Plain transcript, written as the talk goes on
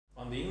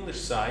the English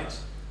side,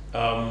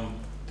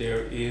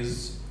 there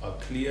is a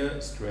clear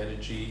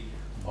strategy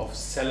of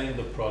selling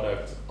the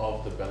product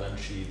of the balance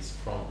sheets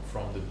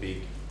from the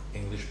big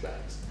English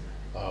banks.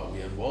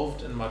 We are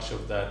involved in much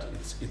of that.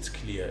 It's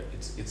clear,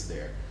 it's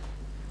there,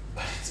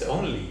 but it's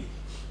only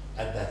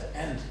at that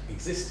end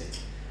existing.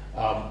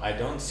 I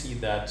don't see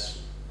that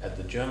at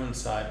the German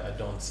side. I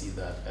don't see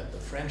that at the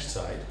French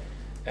side,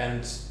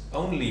 and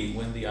only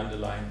when the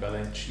underlying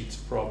balance sheets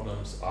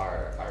problems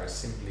are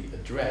simply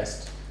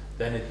addressed,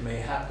 then it may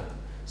happen.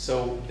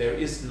 So there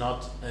is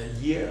not a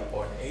year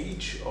or an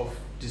age of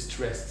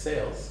distressed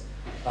sales.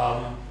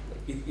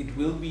 It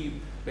will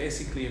be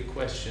basically a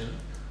question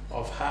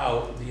of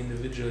how the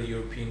individual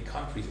European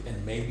countries,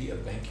 and maybe a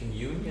banking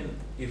union,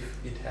 if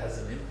it has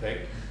an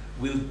impact,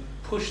 will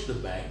push the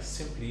banks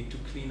simply to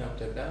clean up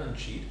their balance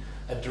sheet,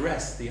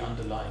 address the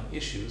underlying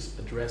issues,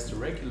 address the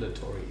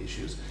regulatory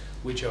issues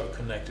which are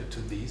connected to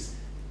these,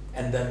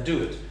 and then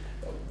do it.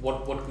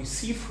 What we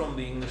see from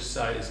the English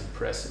side is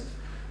impressive.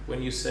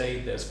 When you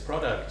say there's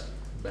product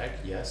back,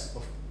 yes,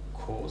 of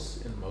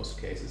course, in most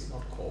cases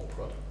not core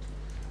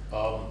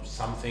product.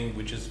 Something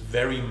which is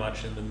very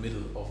much in the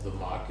middle of the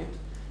market.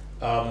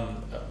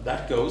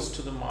 That goes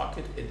to the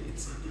market.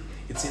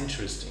 It's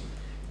interesting.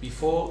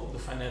 Before the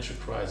financial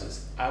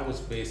crisis, I was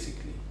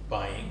basically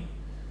buying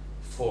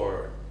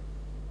for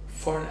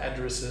foreign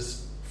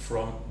addresses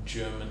from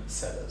German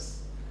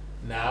sellers.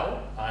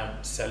 Now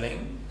I'm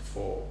selling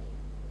for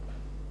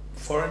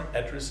foreign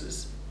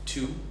addresses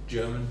to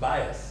German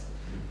buyers.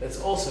 That's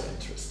also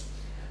interesting.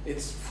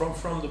 It's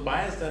from the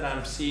buyers that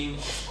I'm seeing,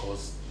 of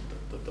course,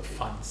 the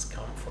funds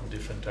come from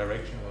different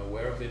directions, I'm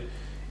aware of it,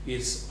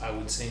 is, I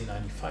would say,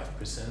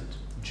 95%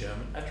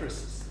 German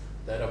addresses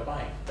that are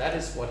buying. That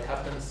is what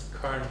happens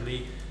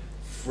currently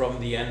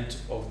from the end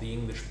of the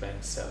English bank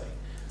selling.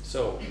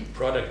 So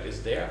product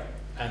is there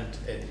and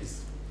it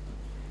is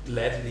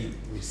gladly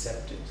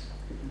accepted.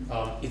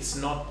 It's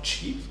not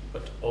cheap,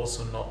 but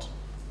also not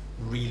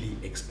really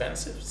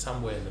expensive,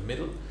 somewhere in the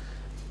middle.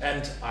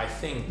 And I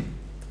think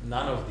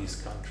none of these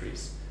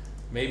countries,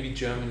 maybe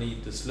Germany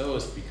the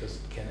slowest because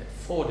it can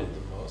afford it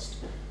the most,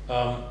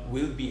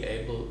 will be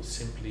able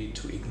simply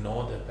to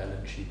ignore their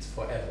balance sheets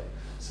forever.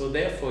 So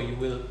therefore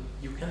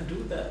you can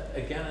do that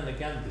again and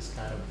again, this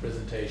kind of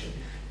presentation,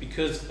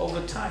 because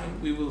over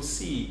time we will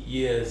see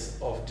years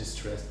of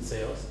distressed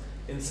sales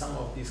in some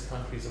of these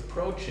countries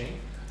approaching,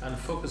 and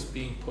focus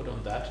being put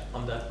on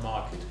that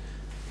market,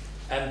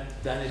 and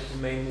then it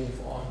may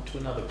move on to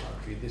another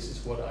country. This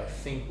is what I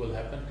think will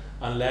happen,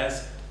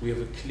 unless we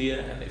have a clear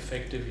and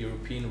effective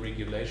European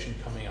regulation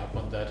coming up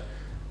on that.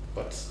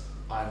 But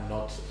I'm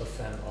not a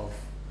fan of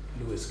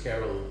Lewis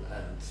Carroll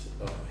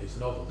and his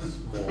novels,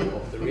 more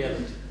of the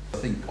reality. I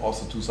think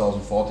also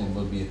 2014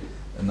 will be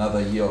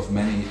another year of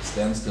many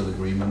standstill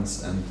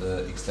agreements and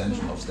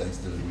extension of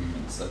standstill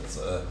agreements.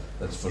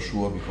 That's for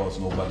sure, because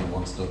nobody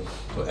wants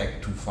to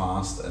act too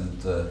fast,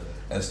 and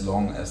as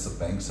long as the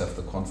banks have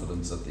the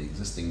confidence that the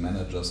existing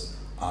managers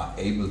are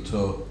able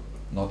to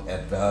not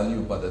add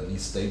value but at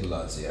least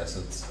stabilize the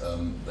assets,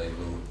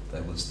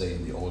 they will stay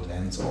in the old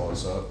hands, or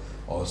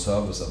a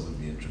servicer will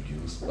be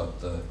introduced, but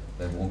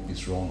they won't be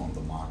thrown on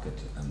the market,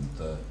 and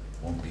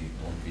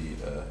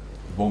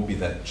won't be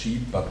that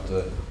cheap. But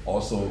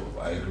also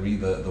I agree,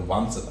 the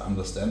ones that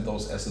understand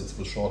those assets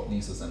with short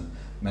leases and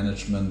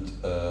management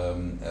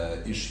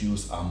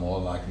issues are more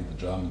likely the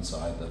German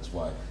side. That's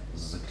why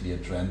this is a clear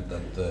trend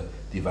that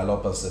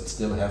developers that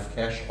still have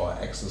cash or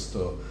access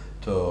to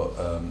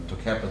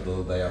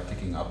capital, they are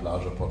picking up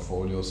larger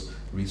portfolios,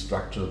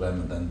 restructure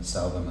them, and then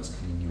sell them as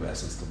clean new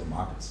assets to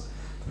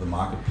the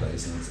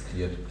marketplace, and it's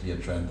a clear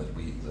trend that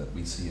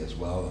we see as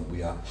well. And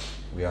we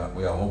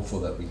are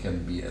hopeful that we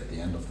can be, at the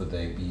end of the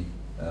day, be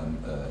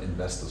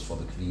investors for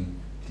the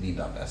cleaned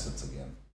up assets again.